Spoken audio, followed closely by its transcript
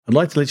I'd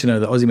like to let you know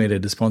that Aussie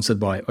MedEd is sponsored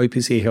by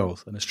OPC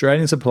Health, an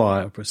Australian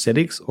supplier of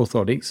prosthetics,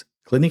 orthotics,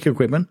 clinic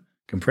equipment,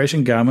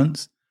 compression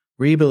garments,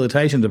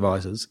 rehabilitation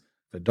devices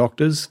for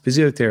doctors,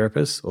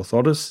 physiotherapists,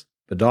 orthotists,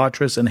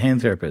 podiatrists and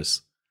hand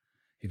therapists.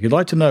 If you'd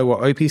like to know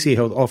what OPC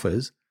Health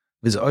offers,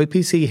 visit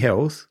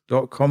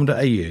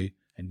opchealth.com.au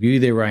and view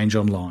their range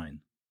online.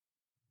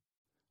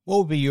 What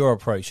would be your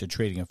approach to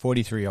treating a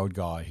 43-year-old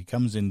guy who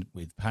comes in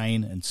with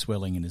pain and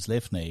swelling in his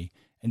left knee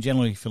and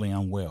generally feeling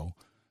unwell,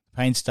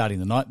 pain starting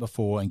the night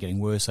before and getting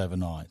worse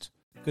overnight?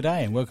 Good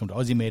day and welcome to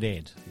Aussie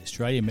MedEd, the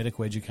Australian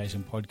Medical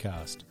Education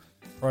Podcast,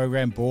 a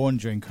program born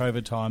during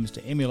COVID times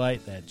to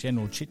emulate that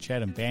general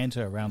chit-chat and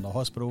banter around the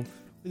hospital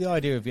with the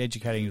idea of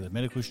educating the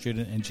medical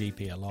student and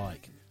GP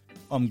alike.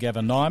 I'm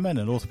Gavin Nyman,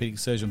 an orthopaedic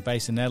surgeon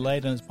based in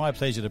Adelaide, and it's my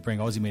pleasure to bring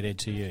Aussie MedEd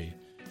to you.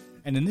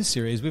 And in this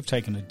series, we've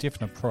taken a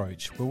different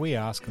approach where we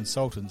ask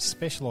consultants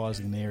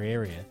specialising in their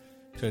area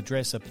to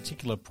address a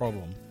particular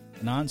problem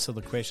and answer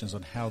the questions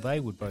on how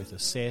they would both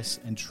assess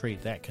and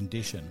treat that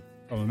condition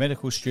from a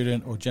medical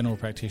student or general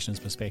practitioner's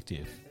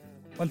perspective.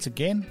 Once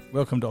again,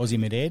 welcome to Aussie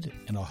MedEd,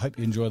 and I hope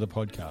you enjoy the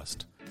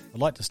podcast. I'd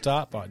like to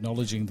start by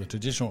acknowledging the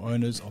traditional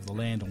owners of the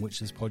land on which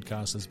this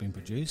podcast has been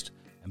produced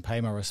and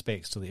pay my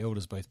respects to the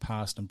elders both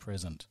past and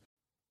present.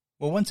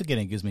 Well, once again,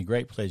 it gives me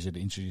great pleasure to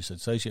introduce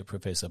Associate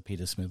Professor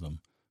Peter Smitham.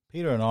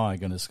 Peter and I are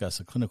going to discuss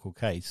a clinical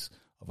case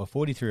of a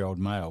 43-year-old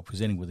male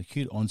presenting with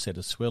acute onset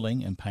of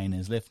swelling and pain in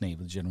his left knee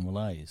with general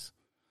malaise.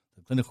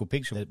 The clinical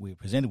picture that we were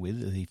presented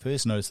with is he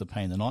first noticed the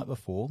pain the night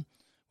before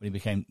when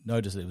he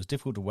noticed that it was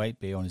difficult to weight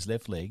bear on his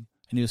left leg,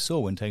 and he was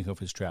sore when taking off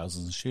his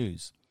trousers and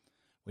shoes.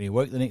 When he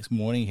woke the next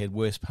morning, he had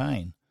worse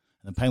pain,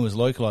 and the pain was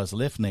localised to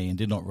the left knee and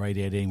did not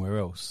radiate anywhere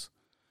else.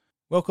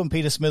 Welcome,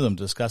 Peter Smitham,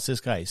 to discuss this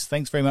case.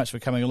 Thanks very much for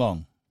coming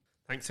along.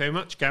 Thanks very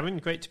much, Gavin.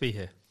 Great to be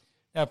here.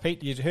 Now,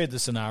 Pete, you'd heard the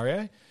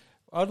scenario.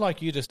 I'd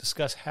like you to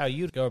discuss how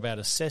you'd go about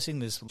assessing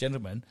this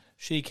gentleman.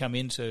 Should he come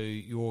into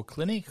your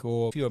clinic,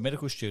 or if you're a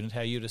medical student,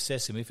 how you'd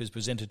assess him if he was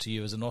presented to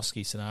you as an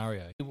OSCE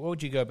scenario? What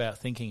would you go about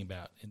thinking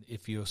about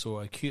if you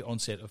saw acute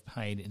onset of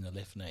pain in the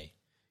left knee?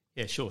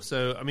 Yeah, sure.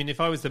 So, if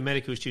I was the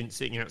medical student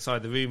sitting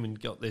outside the room and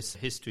got this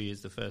history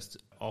as the first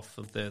off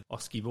of the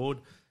OSCE board,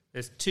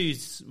 there's two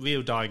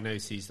real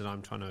diagnoses that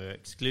I'm trying to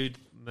exclude,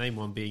 the main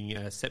one being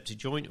a septic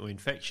joint or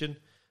infection,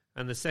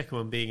 and the second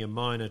one being a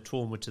minor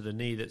trauma to the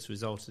knee that's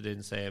resulted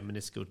in, say, a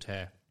meniscal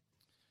tear.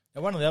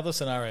 Now, one of the other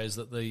scenarios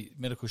that the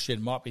medical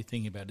student might be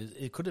thinking about is,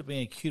 could it be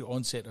an acute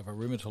onset of a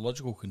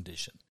rheumatological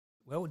condition?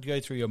 What would go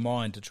through your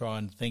mind to try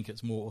and think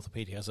it's more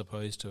orthopaedic as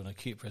opposed to an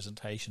acute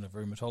presentation of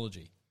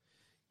rheumatology?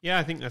 Yeah,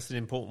 I think that's an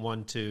important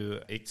one to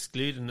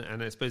exclude,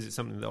 and I suppose it's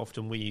something that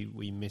often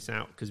we miss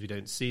out because we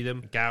don't see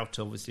them. Gout,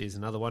 obviously, is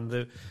another one.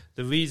 The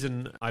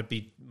reason I'd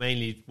be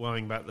mainly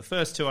worrying about the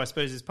first two, I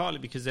suppose, is partly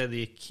because they're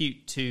the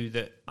acute two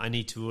that I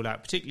need to rule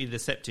out, particularly the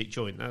septic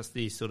joint. That's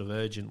the sort of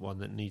urgent one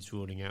that needs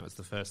ruling out as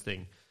the first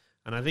thing.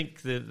 And I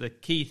think the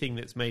key thing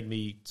that's made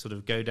me sort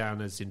of go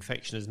down as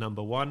infection as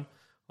number one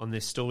on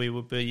this story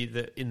would be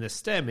that in the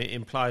stem, it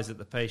implies that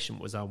the patient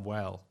was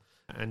unwell.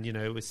 And,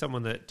 with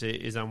someone that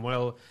is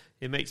unwell,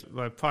 it makes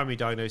my primary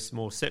diagnosis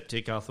more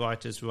septic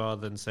arthritis rather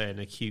than, say, an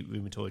acute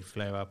rheumatoid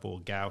flare-up or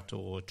gout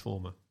or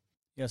trauma.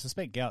 Yeah, I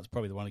suspect gout's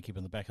probably the one to keep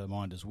in the back of the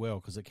mind as well,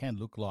 because it can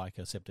look like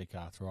a septic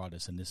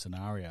arthritis in this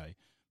scenario,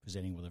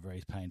 presenting with a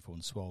very painful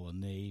and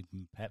swollen knee,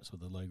 perhaps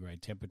with a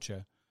low-grade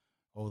temperature,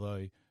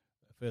 although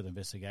further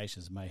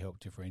investigations may help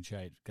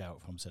differentiate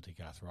gout from septic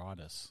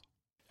arthritis.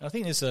 And I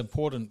think this is an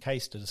important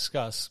case to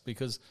discuss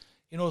because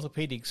in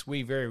orthopaedics,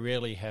 we very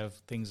rarely have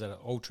things that are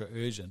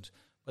ultra-urgent,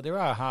 but there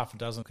are half a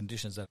dozen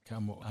conditions that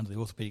come under the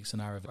orthopaedic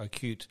scenario of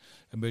acute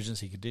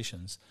emergency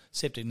conditions,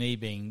 septic knee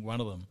being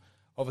one of them.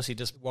 Obviously,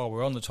 just while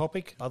we're on the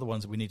topic, other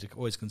ones that we need to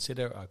always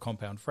consider are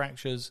compound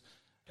fractures,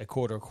 a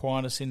Cauda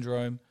equina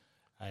syndrome,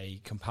 a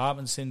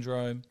compartment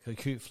syndrome,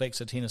 acute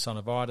flexor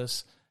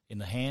tenosynovitis in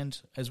the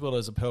hand, as well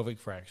as a pelvic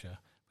fracture.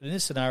 But in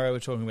this scenario,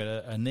 we're talking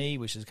about a knee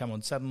which has come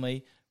on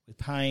suddenly with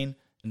pain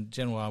and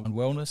general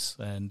unwellness,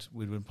 and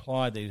we would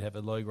imply that you'd have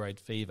a low-grade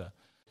fever.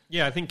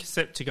 Yeah, I think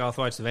septic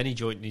arthritis of any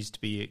joint needs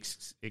to be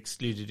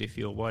excluded if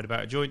you're worried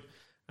about a joint.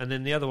 And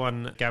then the other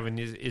one, Gavin,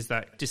 is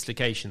that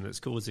dislocation that's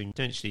causing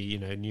potentially,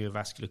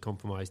 neurovascular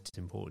compromise. It's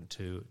important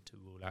to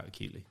rule out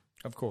acutely.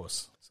 Of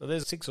course. So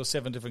there's 6 or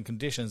 7 different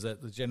conditions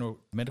that the general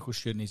medical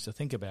student needs to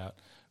think about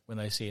when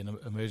they see an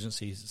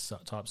emergency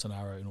type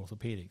scenario in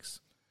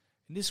orthopaedics.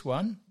 In this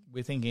one,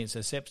 we're thinking it's a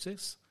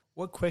sepsis.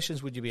 What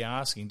questions would you be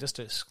asking just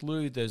to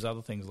exclude those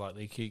other things like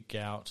the acute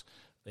gout,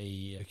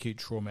 the acute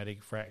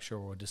traumatic fracture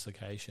or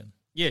dislocation?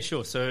 Yeah,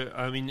 sure. So,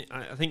 I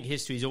think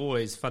history is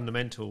always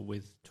fundamental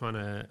with trying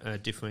to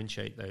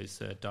differentiate those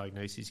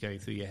diagnoses going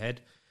through your head.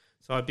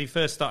 So I'd be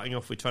first starting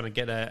off with trying to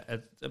get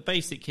a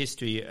basic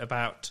history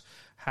about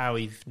how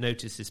he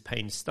noticed his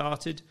pain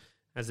started.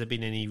 Has there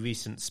been any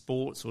recent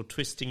sports or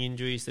twisting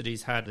injuries that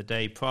he's had the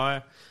day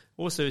prior?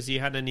 Also, has he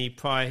had any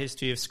prior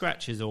history of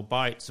scratches or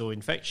bites or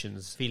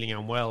infections, feeling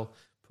unwell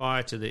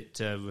prior to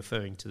it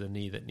referring to the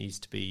knee that needs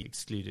to be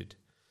excluded?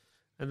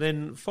 And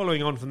then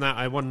following on from that,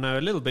 I want to know a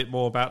little bit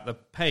more about the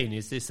pain.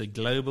 Is this a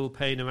global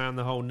pain around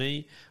the whole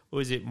knee, or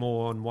is it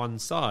more on one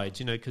side?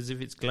 Because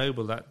if it's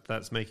global,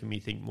 that's making me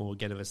think more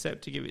again of a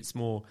septic. If it's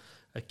more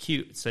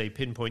acute, say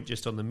pinpoint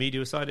just on the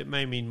medial side, it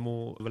may mean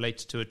more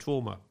related to a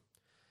trauma.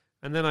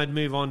 And then I'd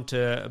move on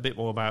to a bit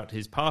more about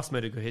his past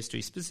medical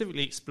history,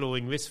 specifically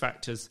exploring risk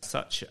factors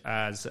such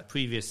as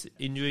previous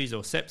injuries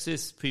or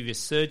sepsis, previous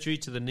surgery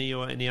to the knee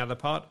or any other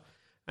part,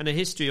 and a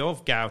history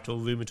of gout or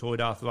rheumatoid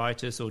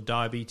arthritis or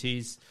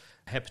diabetes,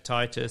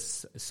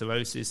 hepatitis,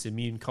 cirrhosis,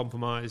 immune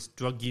compromise,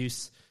 drug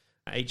use,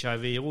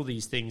 HIV. All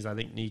these things I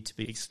think need to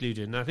be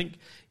excluded. And I think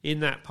in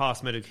that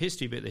past medical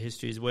history bit, the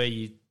history is where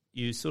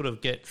you sort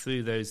of get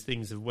through those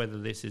things of whether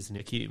this is an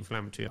acute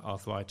inflammatory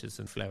arthritis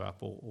and flare-up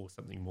or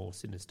something more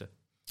sinister.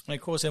 And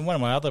of course, in one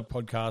of my other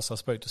podcasts, I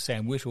spoke to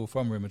Sam Whittle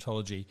from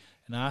Rheumatology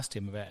and asked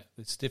him about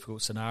this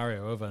difficult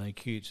scenario of an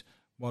acute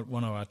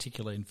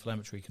monoarticular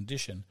inflammatory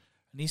condition.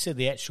 And he said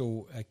the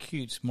actual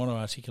acute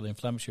monoarticular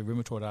inflammatory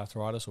rheumatoid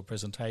arthritis or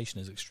presentation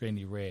is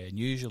extremely rare. And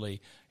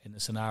usually in the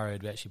scenario,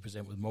 it would actually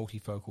present with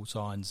multifocal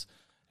signs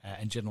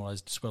and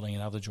generalised swelling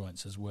in other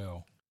joints as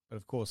well. But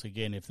of course,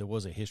 again, if there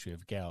was a history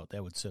of gout,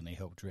 that would certainly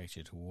help direct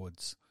you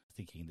towards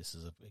thinking this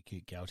is an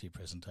acute gouty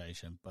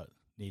presentation, but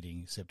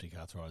needing septic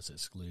arthritis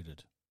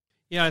excluded.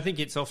 Yeah, I think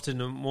it's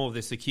often more of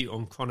this acute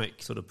on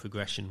chronic sort of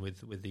progression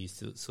with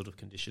these sort of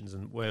conditions,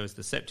 and whereas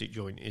the septic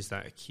joint is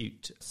that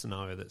acute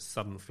scenario that's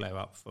sudden flare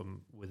up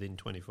from within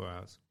 24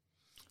 hours.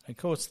 Of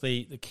course,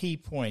 the key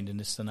point in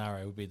this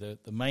scenario would be the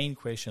main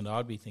question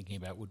I'd be thinking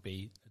about would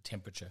be the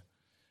temperature,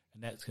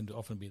 and that can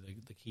often be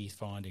the key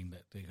finding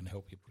that can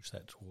help you push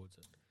that towards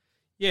it.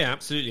 Yeah,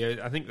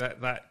 absolutely. I think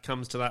that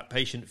comes to that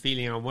patient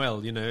feeling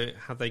unwell.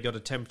 Have they got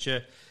a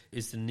temperature?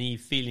 Is the knee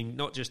feeling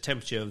not just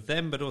temperature of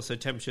them, but also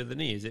temperature of the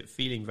knee? Is it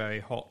feeling very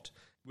hot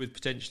with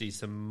potentially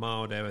some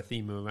mild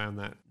erythema around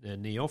that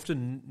knee?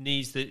 Often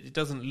knees that it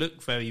doesn't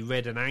look very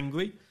red and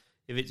angry.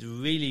 If it's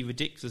really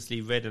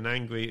ridiculously red and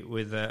angry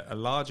with a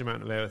large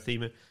amount of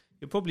erythema,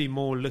 you're probably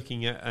more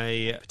looking at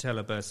a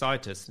patellar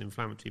bursitis, an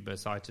inflammatory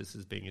bursitis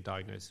as being a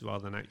diagnosis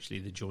rather than actually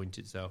the joint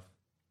itself.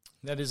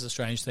 That is a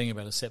strange thing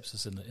about a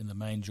sepsis in the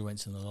main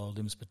joints in the lower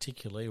limbs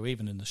particularly, or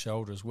even in the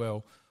shoulder as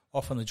well.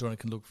 Often the joint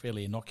can look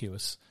fairly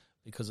innocuous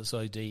because it's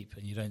so deep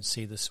and you don't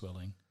see the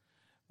swelling.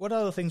 What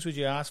other things would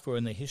you ask for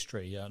in the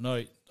history?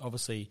 No,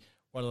 obviously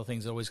one of the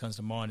things that always comes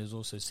to mind is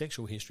also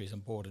sexual history is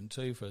important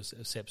too for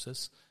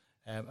sepsis.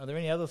 Are there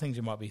any other things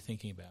you might be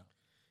thinking about?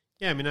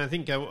 Yeah, I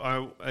think,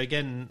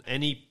 again,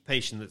 any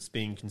patient that's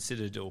being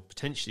considered or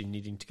potentially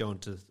needing to go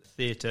into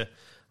theatre,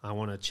 I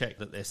want to check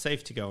that they're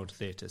safe to go into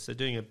theatre. So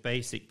doing a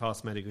basic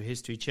past medical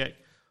history check,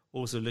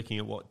 also looking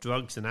at what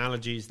drugs and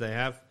allergies they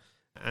have,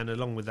 and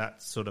along with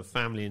that sort of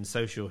family and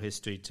social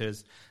history.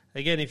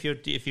 Again, if you're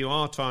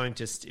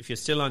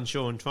still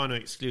unsure and trying to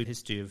exclude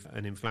history of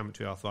an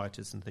inflammatory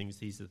arthritis and things,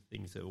 these are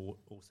things that are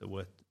also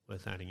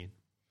worth adding in.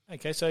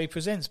 Okay, so he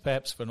presents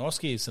perhaps for an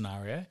OSCE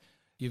scenario.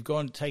 You've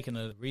taken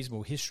a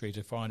reasonable history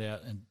to find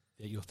out and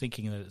that you're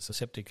thinking that it's a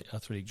septic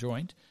arthritic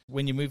joint.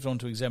 When you moved on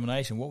to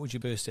examination, what would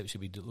your first steps you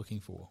be looking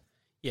for?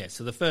 Yeah,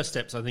 so the first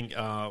steps, I think,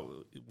 are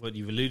what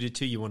you've alluded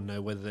to. You want to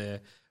know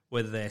whether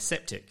they're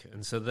septic.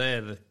 And so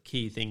they're the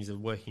key things of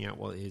working out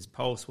what his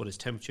pulse, what his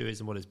temperature is,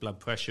 and what his blood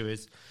pressure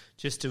is,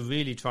 just to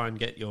really try and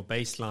get your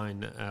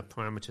baseline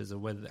parameters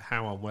of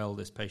how unwell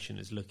this patient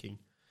is looking.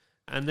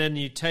 And then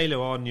you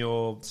tailor on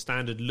your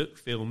standard look,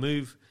 feel,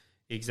 move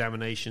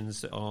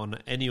examinations on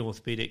any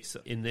orthopedics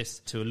in this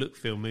to a look,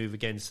 feel, move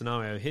again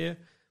scenario here.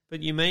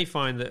 But you may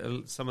find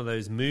that some of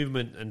those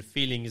movement and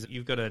feelings,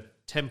 you've got to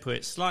temper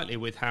it slightly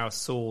with how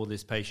sore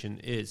this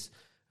patient is.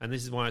 And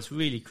this is why it's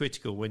really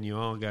critical when you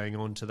are going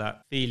on to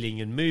that feeling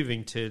and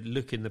moving to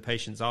look in the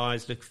patient's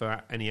eyes, look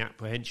for any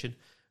apprehension,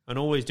 and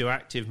always do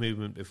active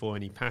movement before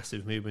any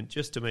passive movement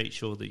just to make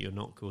sure that you're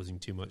not causing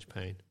too much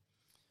pain.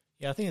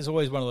 Yeah, I think it's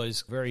always one of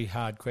those very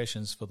hard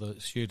questions for the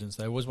students.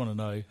 They always want to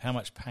know how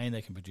much pain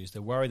they can produce. They're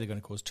worried they're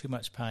going to cause too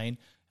much pain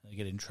and they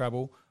get in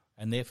trouble,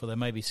 and therefore they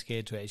may be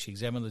scared to actually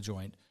examine the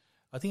joint.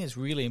 I think it's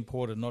really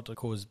important not to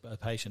cause a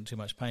patient too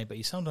much pain,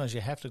 but sometimes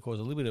you have to cause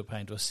a little bit of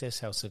pain to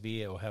assess how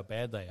severe or how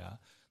bad they are.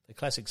 The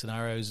classic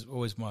scenario is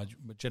always my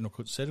general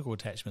surgical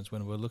attachments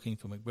when we're looking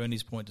for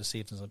McBurney's point to see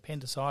if there's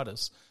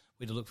appendicitis.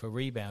 We need to look for a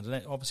rebound, and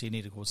that obviously you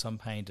need to cause some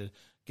pain to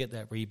get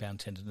that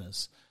rebound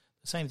tenderness.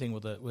 The same thing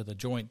with a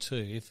joint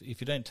too.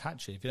 If you don't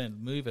touch it, if you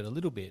don't move it a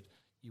little bit,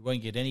 you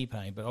won't get any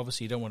pain. But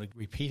obviously you don't want to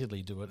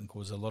repeatedly do it and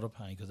cause a lot of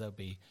pain because that would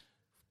be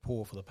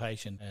poor for the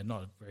patient and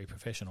not very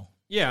professional.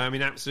 Yeah,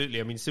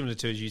 absolutely. Similar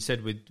to, as you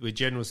said, with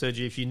general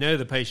surgery, if you know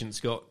the patient's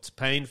got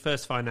pain,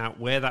 first find out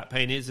where that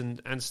pain is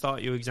and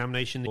start your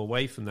examination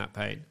away from that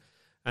pain.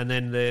 And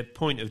then the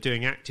point of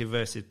doing active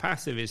versus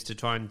passive is to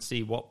try and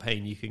see what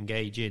pain you can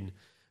gauge in.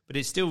 But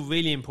it's still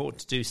really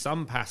important to do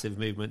some passive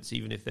movements,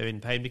 even if they're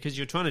in pain, because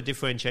you're trying to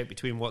differentiate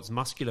between what's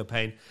muscular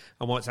pain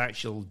and what's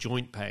actual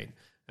joint pain.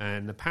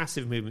 And the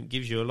passive movement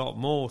gives you a lot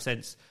more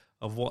sense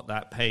of what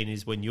that pain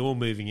is when you're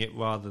moving it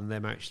rather than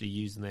them actually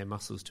using their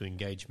muscles to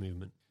engage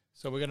movement.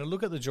 So we're going to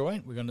look at the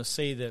joint. We're going to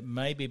see that it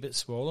may be a bit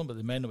swollen, but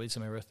there may not be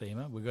some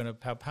erythema. We're going to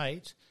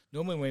palpate.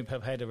 Normally when we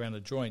palpate around a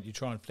joint, you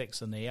try and flex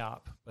the knee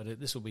up, but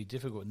this will be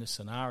difficult in this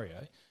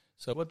scenario.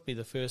 So what would be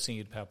the first thing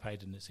you'd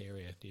palpate in this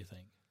area, do you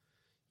think?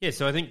 Yeah,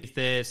 so I think if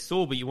they're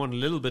sore but you want a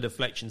little bit of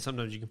flexion,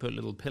 sometimes you can put a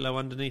little pillow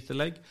underneath the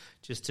leg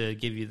just to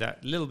give you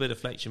that little bit of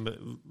flexion but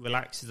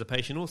relaxes the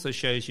patient. Also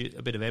shows you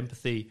a bit of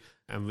empathy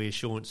and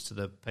reassurance to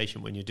the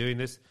patient when you're doing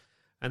this.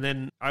 And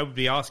then I would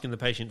be asking the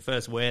patient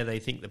first where they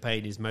think the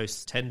pain is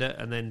most tender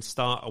and then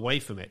start away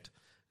from it.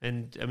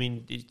 And, I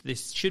mean,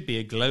 this should be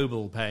a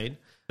global pain.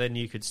 Then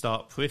you could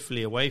start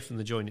peripherally away from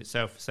the joint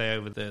itself, say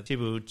over the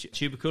tibial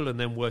tubercle, and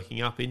then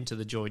working up into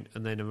the joint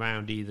and then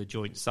around either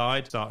joint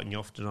side, starting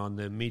often on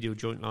the medial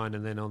joint line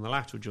and then on the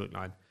lateral joint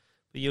line.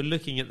 But you're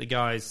looking at the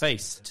guy's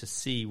face to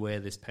see where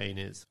this pain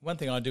is. One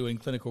thing I do in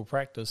clinical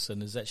practice,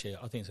 and is actually,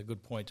 I think it's a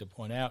good point to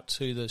point out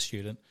to the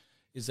student,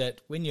 is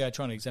that when you are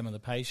trying to examine the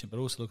patient but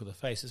also look at the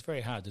face, it's very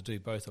hard to do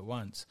both at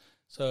once.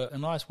 So a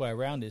nice way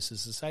around this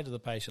is to say to the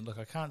patient, look,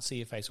 I can't see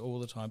your face all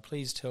the time.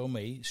 Please tell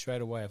me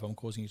straight away if I'm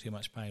causing you too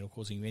much pain or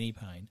causing you any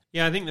pain.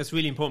 Yeah, I think that's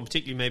really important,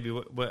 particularly maybe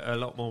a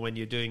lot more when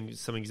you're doing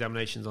some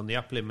examinations on the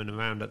upper limb and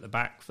around at the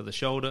back for the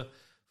shoulder,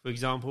 for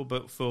example.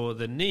 But for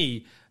the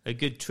knee, a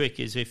good trick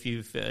is if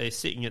you're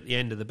sitting at the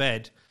end of the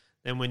bed,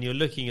 then when you're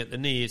looking at the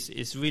knee,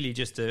 it's really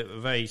just a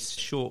very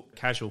short,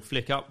 casual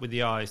flick up with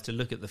the eyes to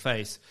look at the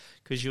face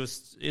because you're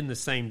in the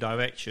same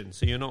direction,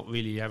 so you're not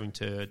really having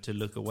to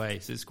look away.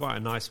 So it's quite a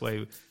nice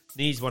way.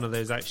 Knee's one of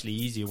those actually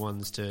easier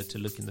ones to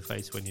look in the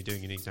face when you're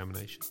doing an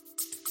examination.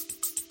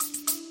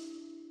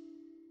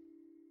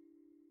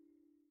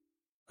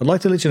 I'd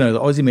like to let you know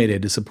that Aussie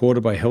MedEd is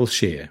supported by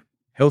HealthShare.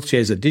 HealthShare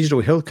is a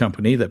digital health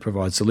company that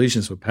provides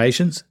solutions for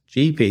patients,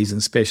 GPs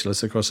and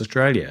specialists across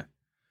Australia.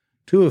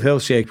 Two of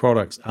HealthShare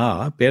products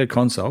are Better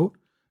Consult,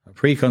 a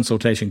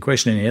pre-consultation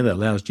questionnaire that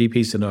allows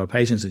GPs to know a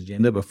patient's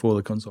agenda before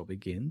the consult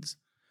begins,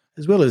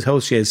 as well as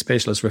HealthShare's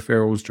Specialist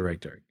Referrals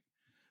Directory,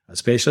 a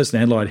specialist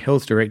and allied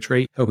health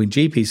directory helping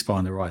GPs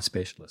find the right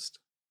specialist.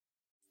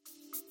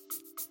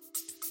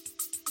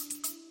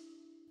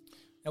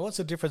 Now, what's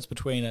the difference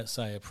between,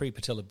 say, a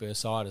pre-patellar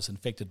bursitis,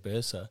 infected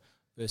bursa,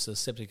 versus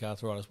septic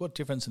arthritis? What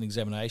difference in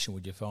examination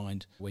would you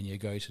find when you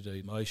go to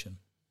do motion?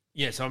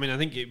 Yes, I mean, I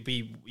think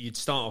you'd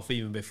start off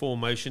even before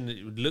motion.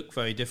 It would look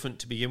very different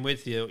to begin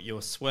with.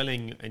 Your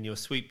swelling and your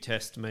sweep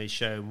test may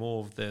show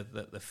more of the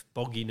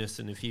bogginess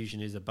and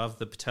effusion is above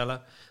the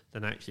patella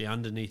than actually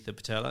underneath the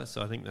patella.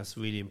 So I think that's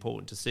really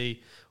important to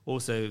see.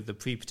 Also, the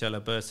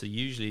pre-patellar bursa,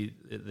 usually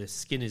the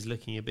skin is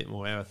looking a bit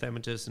more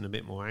erythematous and a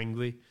bit more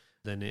angry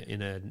than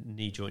in a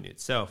knee joint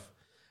itself.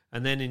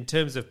 And then in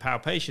terms of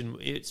palpation,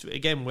 it's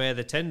again where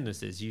the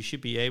tenderness is. You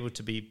should be able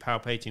to be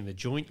palpating the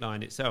joint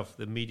line itself,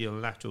 the medial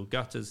and lateral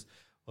gutters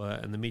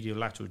and the medial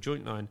lateral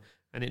joint line,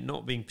 and it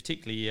not being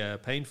particularly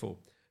painful.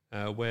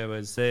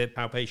 Whereas their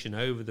palpation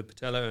over the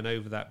patella and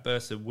over that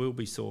bursa will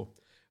be sore.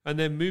 And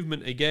then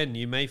movement, again,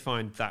 you may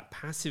find that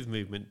passive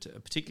movement,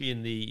 particularly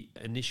in the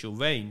initial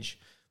range,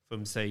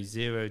 from say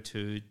 0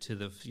 to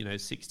the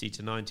 60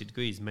 to 90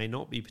 degrees, may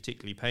not be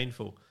particularly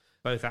painful,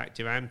 both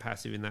active and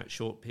passive in that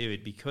short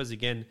period, because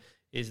again,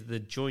 is the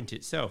joint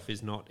itself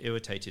is not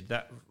irritated.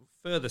 That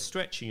further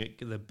stretching at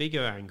the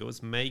bigger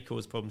angles may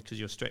cause problems because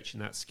you're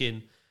stretching that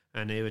skin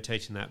and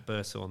irritating that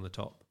bursa on the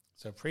top.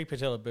 So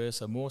pre-patellar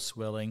bursa, more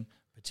swelling,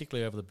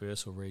 particularly over the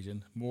bursal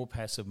region, more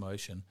passive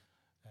motion.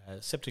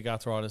 Septic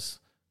arthritis,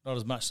 not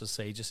as much to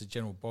see, just a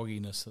general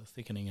bogginess,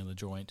 thickening in the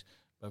joint,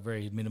 but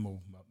very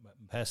minimal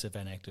passive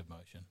and active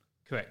motion.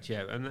 Correct,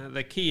 yeah. And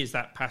the key is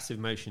that passive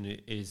motion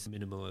is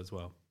minimal as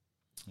well.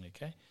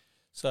 Okay.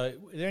 So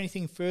is there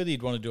anything further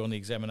you'd want to do on the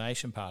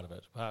examination part of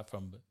it, apart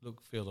from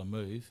look, feel and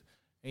move?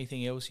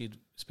 Anything else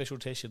special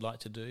tests you'd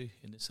like to do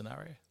in this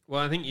scenario? Well,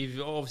 I think you've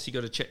obviously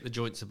got to check the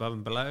joints above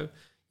and below.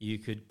 You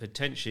could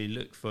potentially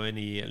look for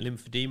any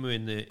lymphedema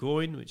in the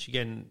groin, which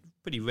again,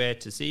 pretty rare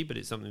to see, but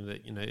it's something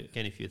that,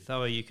 again, if you're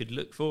thorough, you could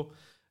look for.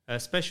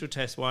 Special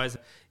test-wise,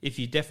 if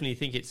you definitely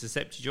think it's a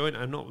septic joint,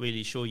 I'm not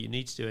really sure you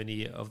need to do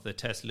any of the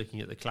tests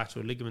looking at the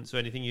collateral ligaments or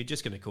anything. You're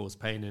just going to cause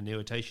pain and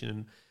irritation.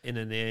 And in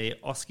an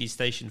OSCE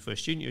station for a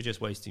student, you're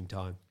just wasting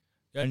time.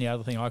 The only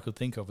other thing I could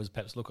think of is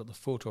perhaps look at the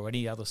foot or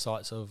any other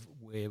sites of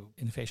where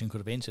infection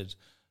could have entered.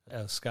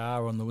 A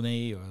scar on the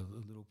knee or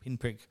a little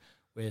pinprick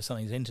where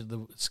something's entered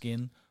the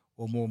skin,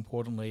 or more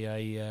importantly,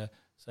 a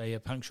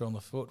puncture on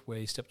the foot where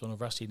he stepped on a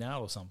rusty nail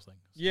or something.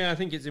 Yeah, I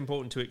think it's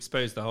important to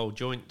expose the whole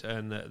joint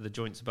and the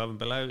joints above and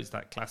below. It's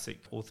that classic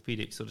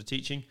orthopedic sort of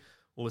teaching.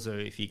 Also,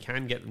 if you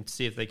can get them to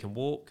see if they can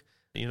walk,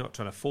 you're not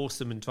trying to force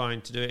them and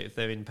trying to do it if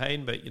they're in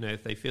pain, but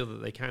if they feel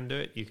that they can do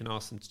it, you can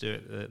ask them to do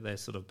it. They're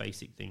sort of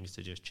basic things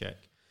to just check.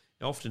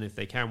 Often, if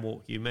they can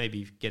walk, you may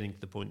be getting to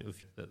the point of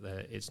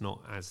that it's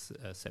not as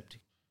septic.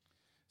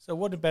 So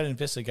what about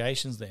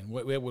investigations then?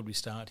 Where would we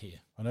start here?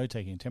 I know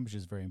taking temperature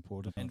is very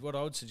important. And what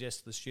I would suggest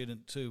to the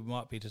student too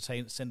might be to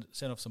send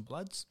off some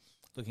bloods,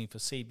 looking for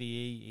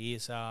CBE,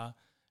 ESR,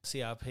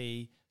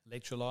 CRP,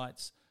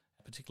 electrolytes,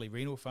 particularly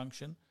renal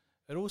function.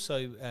 But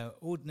also,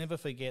 never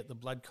forget the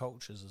blood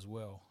cultures as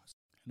well.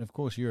 And of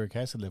course, uric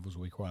acid levels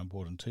will be quite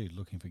important too,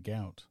 looking for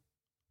gout.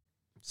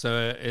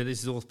 So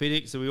this is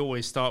orthopedic, so we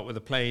always start with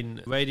a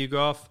plain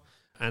radiograph,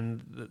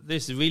 and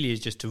this really is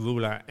just to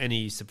rule out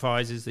any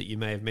surprises that you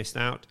may have missed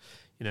out.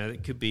 You know,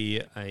 it could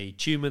be a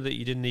tumour that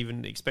you didn't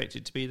even expect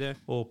it to be there,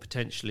 or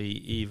potentially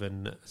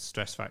even a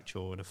stress fracture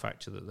or a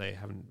fracture that they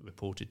haven't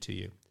reported to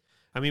you.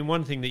 I mean,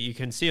 one thing that you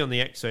can see on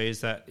the x-ray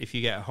is that if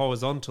you get a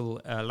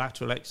horizontal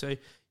lateral x-ray,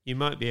 you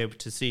might be able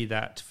to see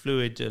that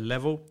fluid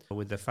level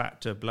with the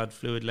fat blood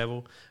fluid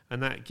level,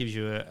 and that gives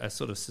you a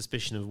sort of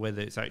suspicion of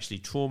whether it's actually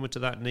trauma to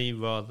that knee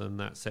rather than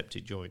that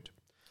septic joint.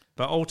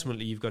 But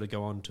ultimately, you've got to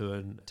go on to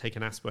and take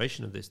an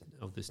aspiration of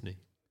this knee.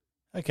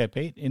 Okay,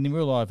 Pete, in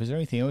real life, is there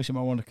anything else you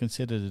might want to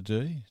consider to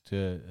do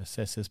to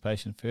assess this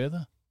patient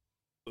further?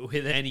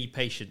 With any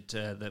patient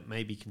that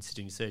may be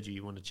considering surgery,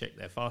 you want to check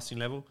their fasting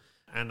level,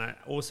 and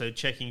also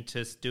checking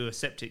to do a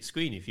septic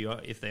screen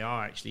if they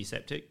are actually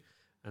septic.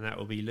 And that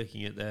will be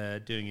looking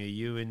at doing a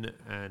urine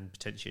and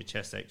potentially a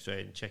chest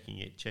x-ray and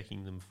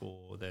checking them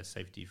for their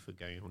safety for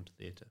going on to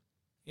theatre.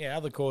 Yeah,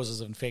 other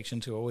causes of infection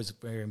too are always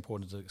very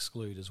important to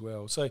exclude as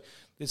well. So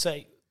they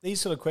say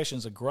these sort of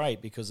questions are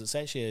great because it's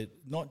actually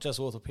not just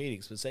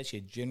orthopedics, but it's actually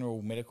a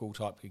general medical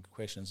type of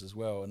questions as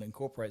well, and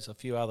incorporates a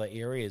few other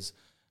areas,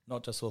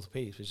 not just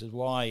orthopedics, which is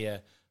why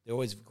they're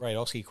always great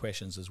OSCE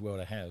questions as well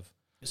to have.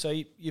 So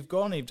you've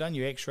done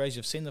your x-rays,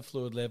 you've seen the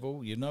fluid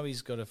level, you know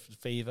he's got a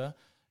fever,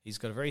 he's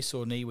got a very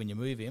sore knee when you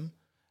move him.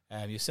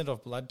 You've sent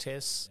off blood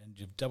tests and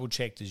you've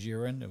double-checked his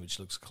urine, which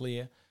looks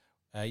clear.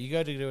 You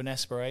go to do an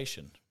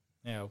aspiration.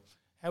 Now,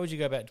 how would you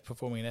go about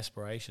performing an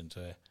aspiration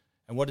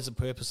and what is the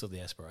purpose of the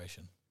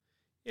aspiration?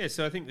 Yeah,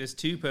 so I think there's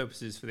two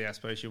purposes for the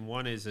aspiration.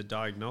 One is a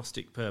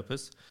diagnostic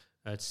purpose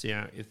to see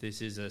out if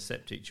this is a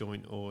septic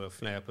joint or a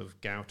flare-up of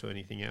gout or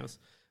anything else.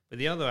 But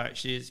the other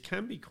actually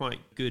can be quite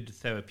good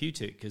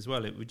therapeutic as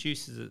well. It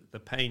reduces the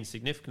pain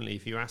significantly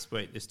if you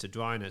aspirate this to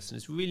dryness. And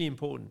it's really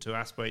important to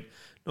aspirate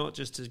not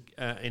just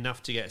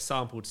enough to get a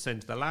sample to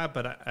send to the lab,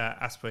 but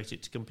aspirate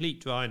it to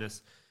complete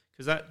dryness,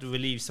 because that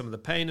relieves some of the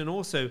pain and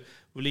also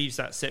relieves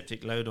that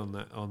septic load on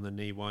the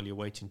knee while you're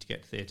waiting to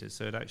get to theatre.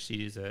 So it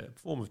actually is a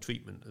form of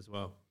treatment as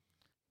well.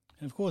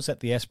 And of course,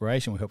 the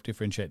aspiration will help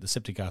differentiate the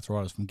septic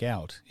arthritis from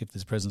gout. If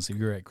there's presence of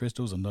uric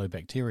crystals and no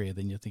bacteria,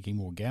 then you're thinking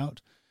more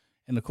gout.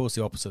 And of course,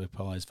 the opposite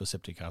applies for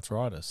septic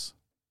arthritis.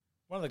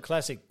 One of the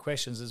classic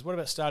questions is, what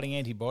about starting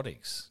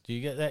antibiotics? Do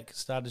you get that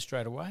started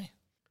straight away?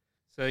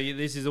 So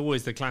this is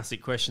always the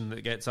classic question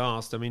that gets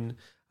asked. I mean,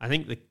 I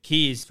think the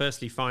key is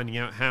firstly finding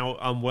out how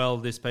unwell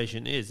this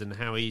patient is and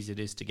how easy it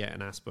is to get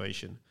an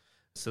aspiration.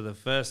 So the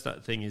first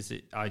thing is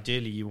that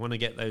ideally you want to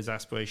get those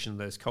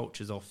those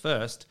cultures off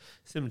first,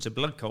 similar to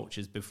blood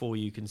cultures, before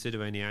you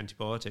consider any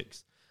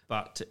antibiotics.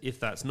 But if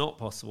that's not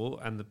possible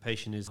and the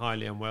patient is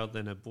highly unwell,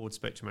 then a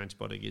broad-spectrum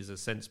antibiotic is a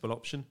sensible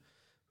option.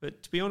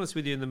 But to be honest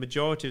with you, in the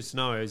majority of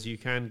scenarios, you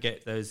can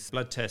get those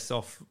blood tests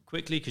off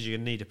quickly because you're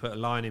going to need to put a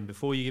line in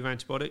before you give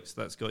antibiotics.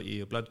 That's got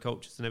your blood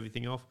cultures and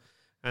everything off.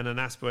 And an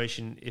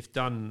aspiration, if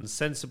done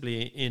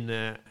sensibly in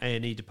an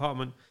A&E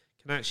department,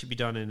 can actually be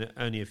done in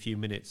only a few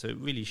minutes. So it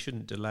really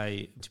shouldn't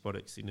delay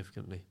antibiotics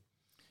significantly.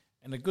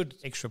 And a good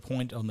extra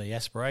point on the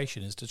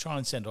aspiration is to try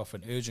and send off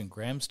an urgent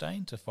gram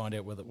stain to find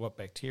out what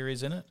bacteria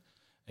is in it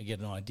and get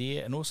an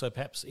idea, and also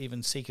perhaps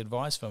even seek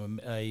advice from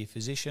a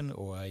physician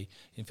or a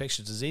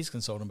infectious disease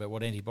consultant about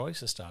what antibiotics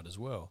to start as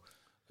well.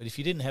 But if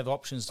you didn't have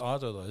options to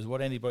either of those,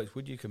 what antibiotics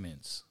would you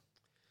commence?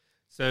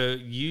 So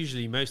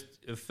usually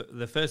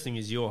the first thing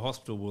is your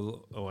hospital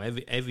will, or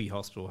every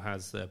hospital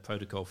has a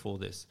protocol for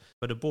this.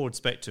 But a broad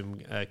spectrum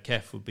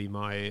KEF would be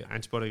my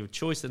antibiotic of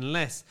choice,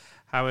 unless,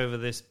 however,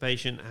 this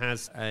patient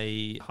has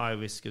a high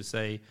risk of,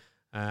 say,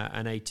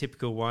 an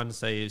atypical one,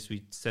 say, as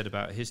we said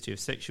about a history of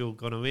sexual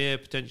gonorrhea,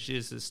 potentially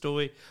is the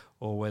story,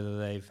 or whether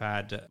they've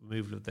had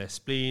removal of their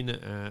spleen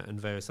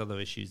and various other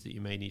issues that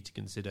you may need to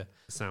consider,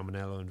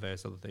 salmonella and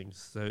various other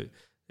things. So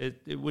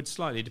it would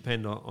slightly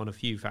depend on a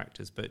few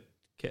factors, but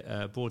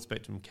broad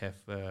spectrum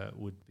KEF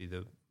would be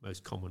the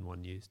most common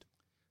one used.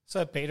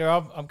 So, Peter,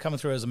 I'm coming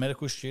through as a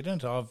medical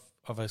student. I've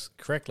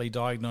correctly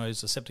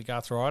diagnosed a septic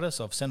arthritis.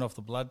 I've sent off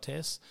the blood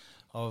tests.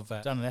 I've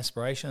done an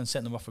aspiration and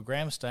sent them off a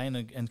gram stain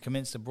and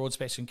commenced a broad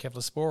spectrum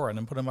cephalosporin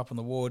and put him up on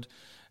the ward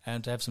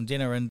and to have some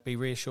dinner and be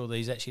reassured that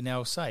he's actually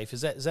now safe.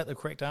 Is that the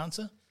correct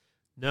answer?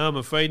 No, I'm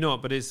afraid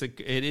not, but it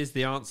is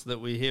the answer that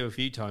we hear a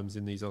few times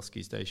in these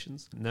OSCE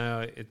stations.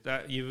 No,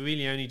 you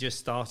really only just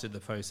started the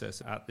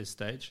process at this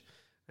stage.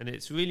 And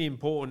it's really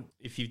important,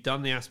 if you've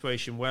done the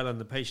aspiration well and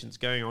the patient's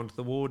going onto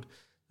the ward,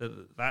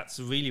 that's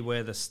really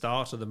where the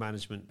start of the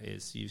management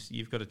is.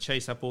 You've got to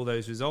chase up all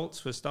those results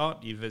for a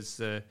start.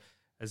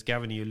 As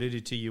Gavin, you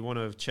alluded to, you want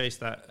to have chased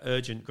that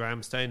urgent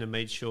gram stain and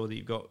made sure that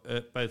you've got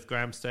both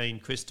gram stain,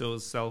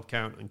 crystals, cell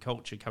count and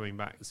culture coming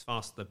back as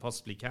fast as they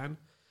possibly can.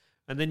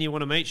 And then you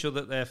want to make sure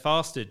that they're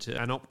fasted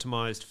and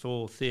optimized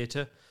for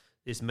theatre.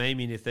 This may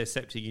mean if they're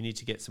septic, you need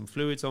to get some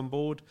fluids on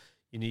board.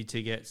 You need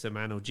to get some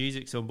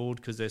analgesics on board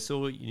because they're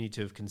sore. You need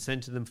to have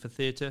consented them for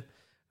theatre.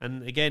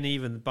 And again,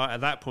 even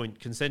at that point,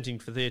 consenting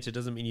for theatre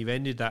doesn't mean you've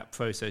ended that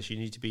process. You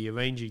need to be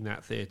arranging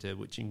that theatre,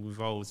 which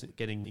involves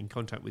getting in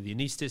contact with the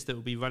anaesthetist that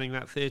will be running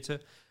that theatre,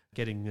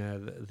 getting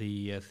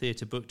the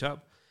theatre booked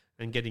up,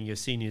 and getting your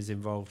seniors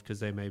involved because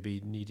they may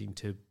be needing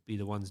to be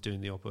the ones doing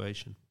the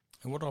operation.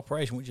 And what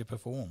operation would you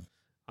perform?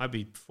 I'd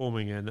be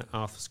performing an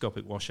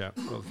arthroscopic washout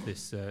of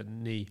this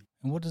knee.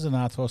 And what does an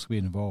arthroscopy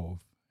involve?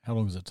 How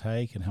long does it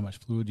take, and how much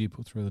fluid do you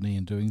put through the knee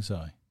in doing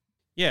so?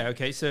 Yeah,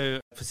 okay, so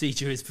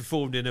procedure is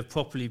performed in a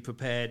properly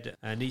prepared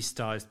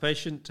anaesthetised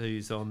patient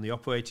who's on the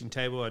operating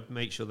table. I'd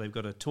make sure they've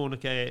got a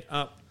tourniquet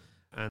up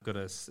and got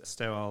a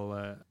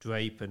sterile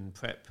drape and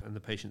prep, and the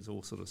patient's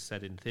all sort of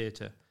set in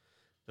theatre.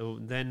 So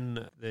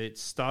then it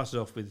started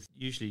off with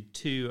usually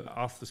 2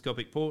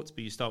 arthroscopic ports,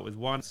 but you start with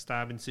 1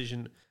 stab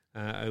incision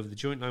over the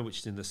joint line, which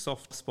is in the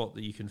soft spot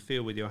that you can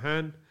feel with your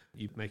hand.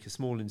 You make a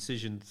small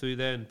incision through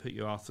there and put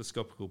your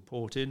arthroscopical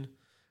port in.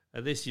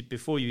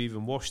 Before you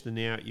even wash the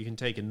knee out, you can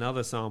take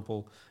another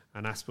sample,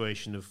 an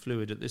aspiration of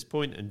fluid at this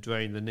point, and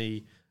drain the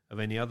knee of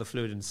any other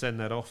fluid and send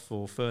that off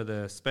for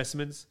further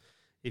specimens.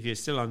 If you're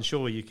still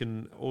unsure, you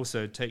can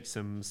also take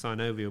some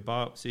synovial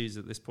biopsies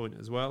at this point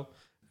as well.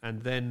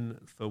 And then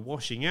for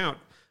washing out,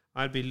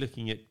 I'd be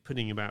looking at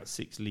putting about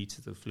 6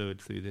 litres of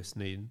fluid through this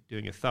knee and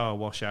doing a thorough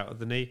washout of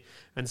the knee.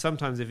 And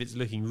sometimes if it's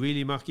looking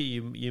really mucky,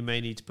 you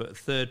may need to put a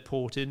 3rd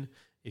port in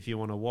if you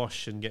want to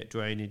wash and get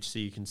drainage so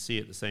you can see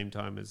at the same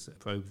time as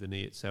probe the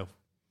knee itself.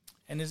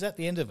 And is that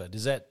the end of it?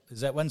 Is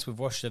that once we've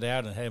washed it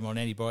out and had him on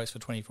antibiotics for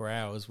 24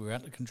 hours, we're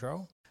out of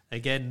control?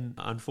 Again,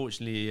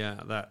 unfortunately,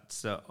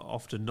 that's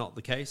often not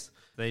the case.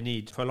 They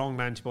need prolonged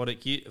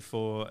antibiotic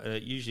for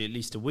usually at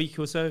least a week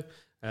or so.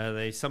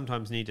 They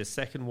sometimes need a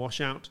second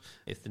washout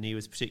if the knee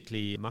was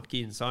particularly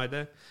mucky inside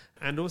there.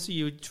 And also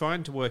you're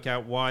trying to work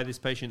out why this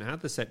patient had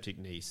the septic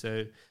knee.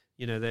 So,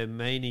 there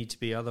may need to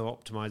be other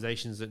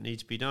optimizations that need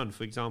to be done.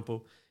 For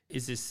example,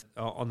 is this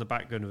on the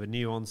background of a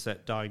new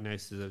onset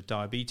diagnosis of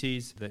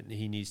diabetes that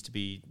he needs to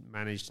be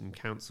managed and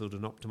counselled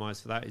and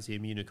optimized for that? Is he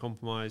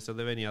immunocompromised? Are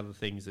there any other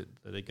things that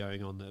are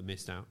going on that are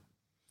missed out?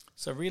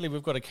 So really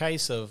we've got a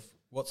case of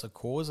what's the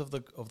cause of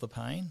the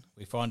pain.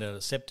 We find out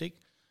it's septic.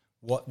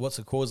 What's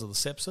the cause of the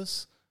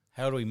sepsis?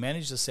 How do we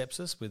manage the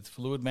sepsis with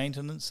fluid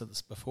maintenance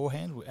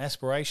beforehand, with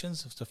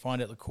aspirations to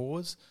find out the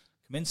cause,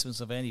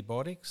 commencements of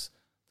antibiotics,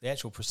 the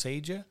actual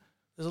procedure?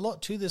 There's a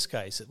lot to this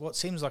case. What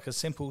seems like a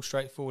simple,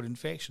 straightforward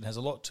infection has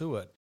a lot to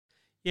it.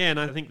 Yeah, and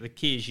I think the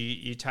key is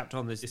you tapped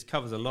on this. This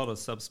covers a lot of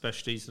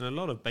subspecialties and a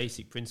lot of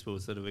basic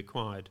principles that are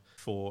required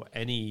for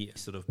any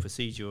sort of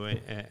procedure or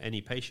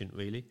any patient,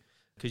 really.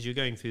 Because you're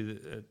going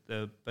through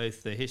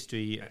both the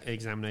history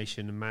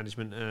examination and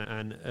management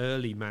and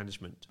early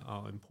management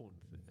are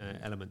important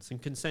elements,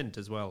 and consent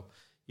as well.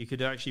 You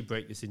could actually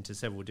break this into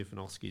several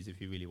different OSCEs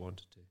if you really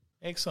wanted to.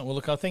 Excellent. Well,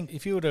 look, I think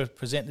if you were to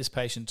present this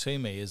patient to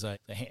me as a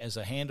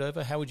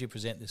handover, how would you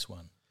present this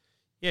one?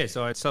 Yeah,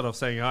 so I'd start off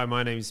saying, hi,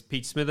 my name is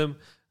Pete Smitham.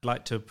 I'd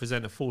like to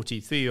present a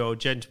 43-year-old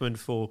gentleman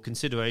for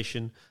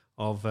consideration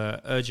of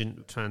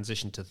urgent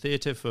transition to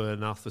theatre for an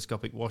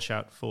arthroscopic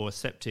washout for a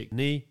septic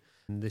knee.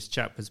 And this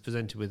chap has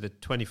presented with a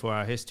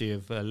 24-hour history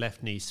of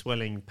left knee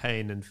swelling,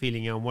 pain and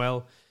feeling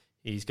unwell.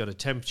 He's got a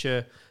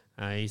temperature.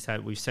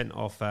 We've sent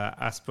off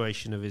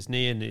aspiration of his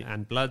knee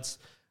and bloods.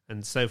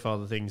 And so far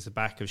the things at the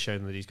back have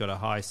shown that he's got a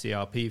high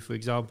CRP, for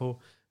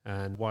example,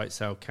 and white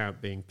cell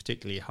count being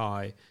particularly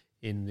high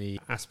in the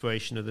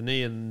aspiration of the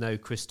knee and no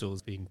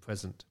crystals being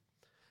present.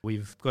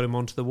 We've got him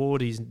onto the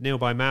ward. He's nil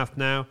by mouth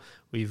now.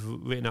 We've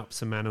written up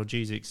some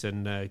analgesics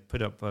and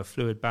put up a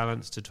fluid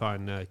balance to try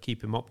and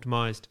keep him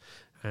optimised.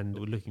 And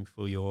we're looking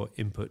for your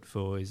input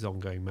for his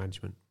ongoing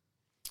management.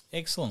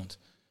 Excellent.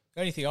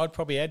 The only thing I'd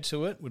probably add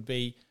to it would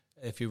be,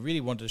 if you really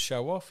wanted to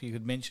show off, you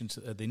could mention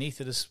the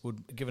anaesthetist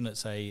would, given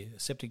it's a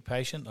septic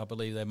patient, I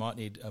believe they might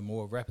need a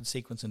more rapid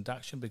sequence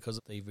induction because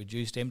of the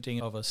reduced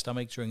emptying of a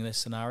stomach during this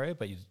scenario,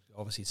 but you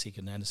obviously seek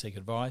an anaesthetic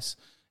advice,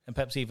 and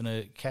perhaps even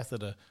a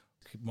catheter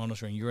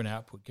monitoring urine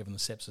output given the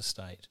sepsis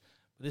state.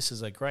 But this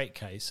is a great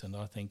case, and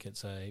I think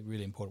it's a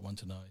really important one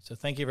to know. So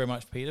thank you very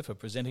much, Peter, for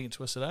presenting it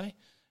to us today.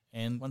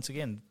 And once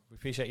again, we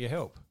appreciate your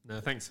help. No,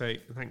 thanks,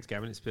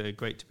 Gavin. It's been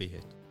great to be here.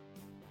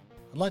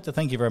 I'd like to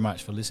thank you very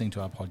much for listening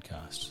to our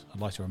podcast.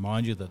 I'd like to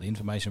remind you that the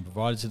information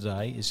provided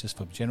today is just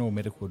for general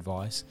medical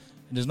advice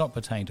and does not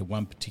pertain to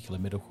one particular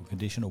medical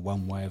condition or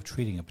one way of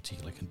treating a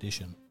particular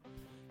condition.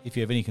 If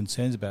you have any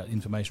concerns about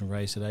information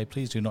raised today,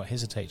 please do not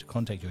hesitate to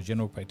contact your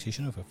general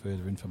practitioner for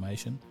further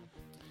information.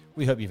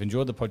 We hope you've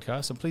enjoyed the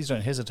podcast, and please don't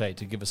hesitate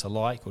to give us a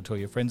like or tell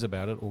your friends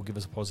about it or give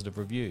us a positive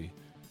review.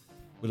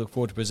 We look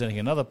forward to presenting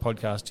another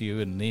podcast to you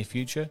in the near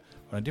future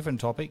on a different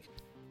topic.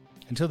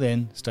 Until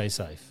then, stay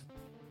safe.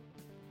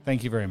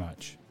 Thank you very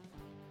much.